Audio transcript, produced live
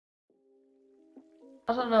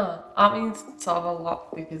I don't know. Art means sort of a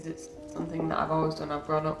lot because it's something that I've always done. I've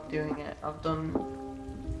grown up doing it. I've done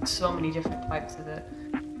so many different types of it.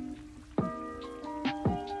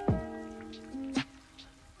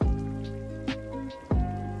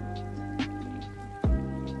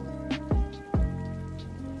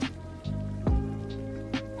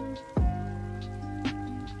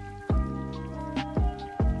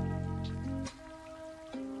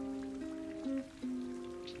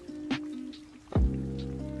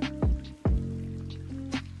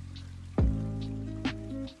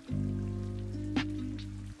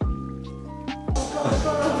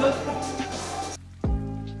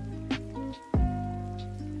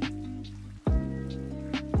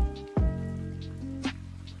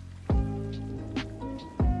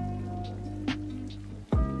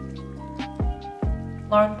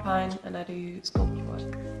 Lauren Pine, and I do sculpture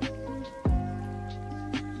work.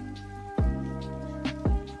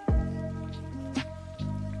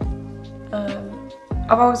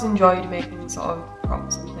 I've always enjoyed making sort of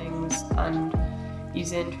props and things and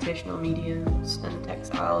using traditional mediums and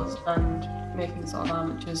textiles, and making sort of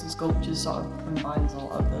armatures and sculptures sort of combines a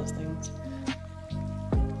lot of those things.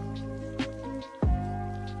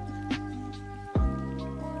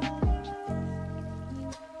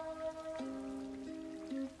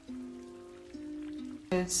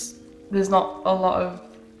 There's not a lot of,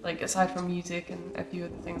 like, aside from music and a few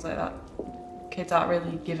other things like that, kids aren't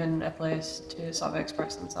really given a place to sort of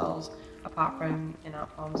express themselves apart from in art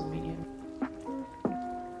forms and mediums.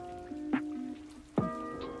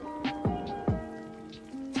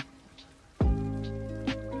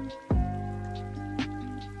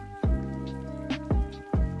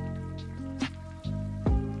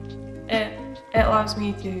 It allows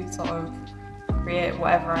me to sort of create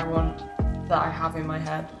whatever I want that I have in my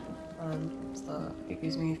head, so it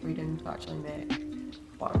gives me freedom to actually make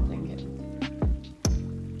what I'm thinking.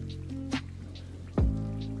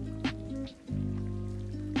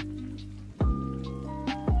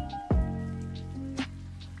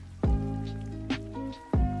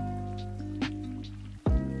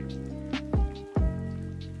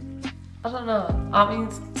 I don't know. Art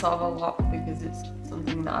means sort of a lot because it's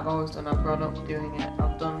something that I've always done. I've grown up doing it.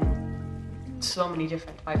 I've done so many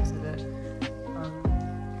different types of it.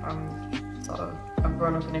 I've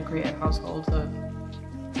grown up in a creative household, so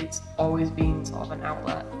it's always been sort of an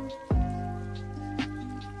outlet.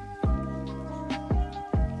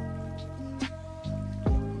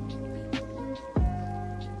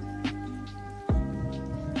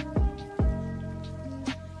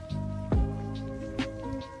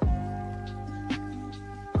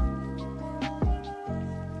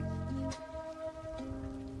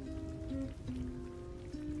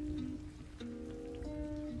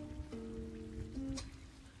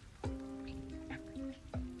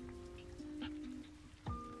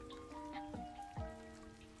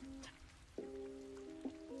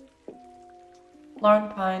 Lauren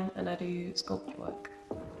Pine, and I do sculpture work.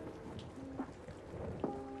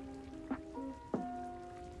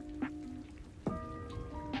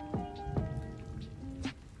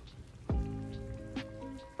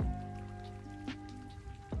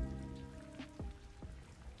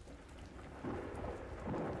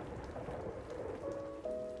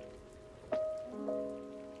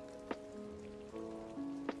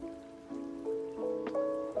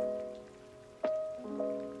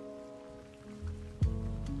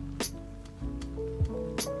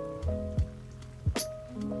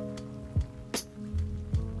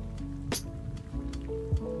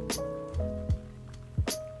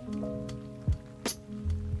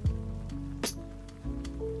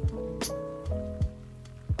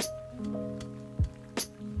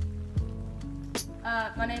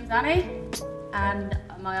 My name's Annie, and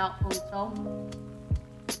my art form is Soul.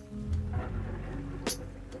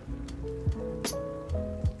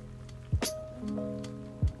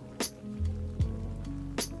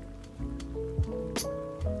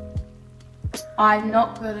 I'm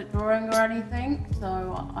not good at drawing or anything,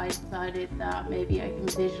 so I decided that maybe I can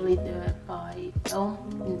visually do it by film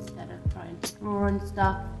instead of trying to draw and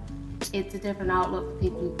stuff. It's a different outlook for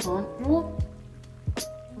people who can't draw.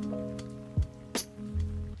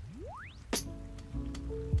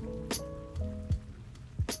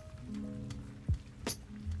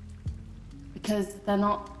 Because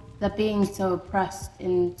they're being so oppressed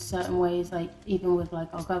in certain ways, like even with like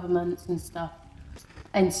our governments and stuff.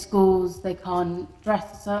 In schools, they can't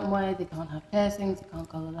dress a certain way, they can't have piercings, they can't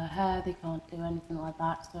colour their hair, they can't do anything like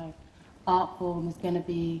that. So art form is going to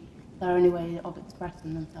be their only way of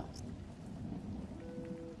expressing themselves.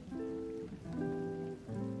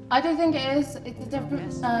 I don't think it is. It's a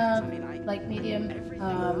different like medium.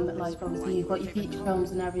 Like obviously you've got your feature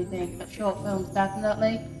films and everything, but short films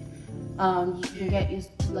definitely. You can get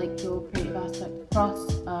your creative aspect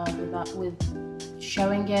across with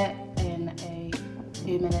showing it in a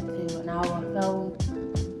 2-minute to an hour film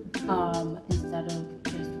instead of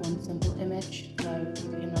just one simple image. So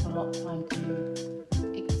you can have a lot of time to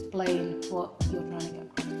explain what you're trying to get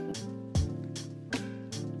across.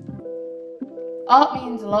 Art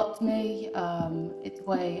means a lot to me. It's a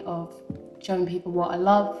way of showing people what I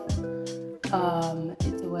love.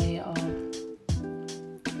 It's a way of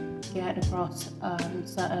getting across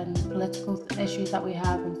certain political issues that we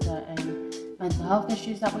have and certain mental health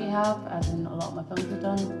issues that we have, as in a lot of my films are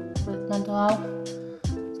done with mental health.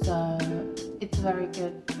 So it's a very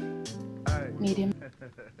good medium.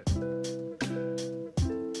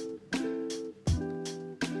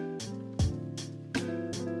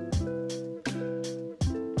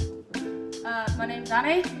 My name's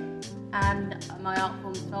Annie, and my art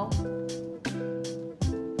form is film.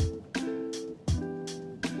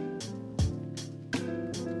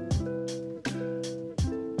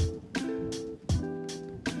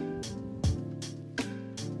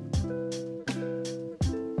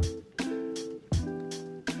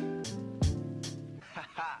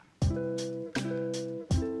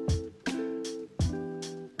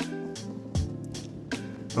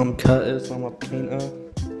 I'm Curtis, I'm a painter.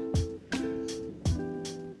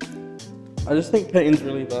 I just think painting's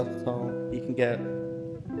really versatile. You can get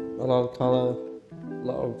a lot of colour, a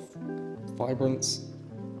lot of vibrance.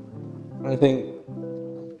 I think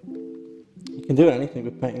you can do anything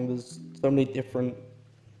with painting. There's so many different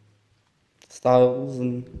styles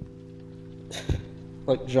and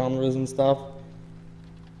like genres and stuff.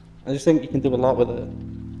 I just think you can do a lot with it.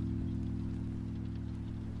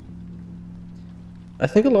 I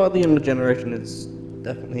think a lot of the younger generation is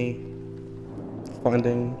definitely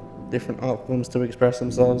finding different art forms to express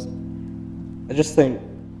themselves. I just think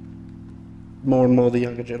more and more the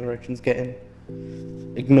younger generation's getting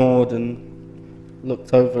ignored and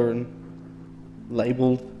looked over and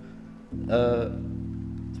labelled,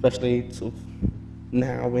 especially sort of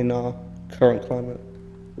now in our current climate.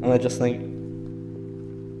 And I just think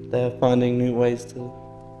they're finding new ways to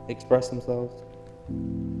express themselves.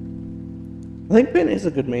 I think painting is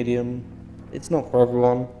a good medium. It's not for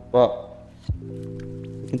everyone, but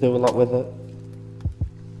you can do a lot with it.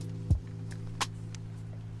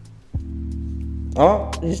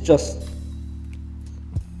 Art is just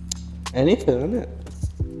anything, isn't it?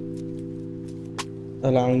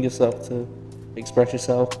 Allowing yourself to express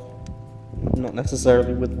yourself, not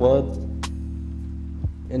necessarily with words,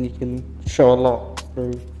 and you can show a lot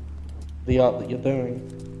through the art that you're doing.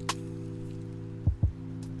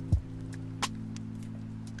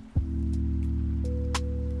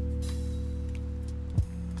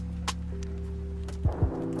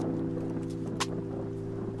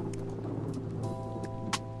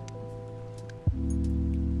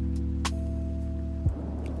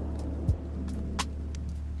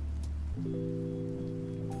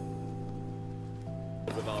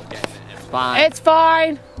 Fine. It's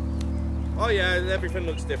fine. Oh yeah, everything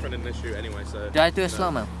looks different in this shoot anyway, so... Do I do a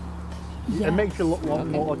slow-mo? Yeah. It makes you look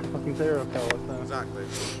more like a fucking serial killer. So. Exactly.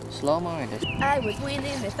 Slow-mo or this? I would win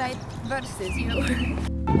in the fight versus you. I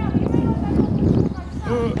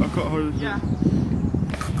got hold of Yeah.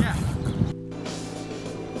 Yeah.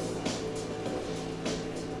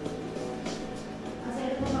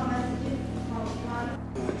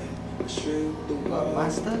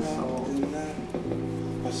 Masters or?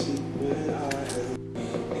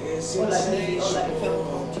 Or like a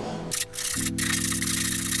film.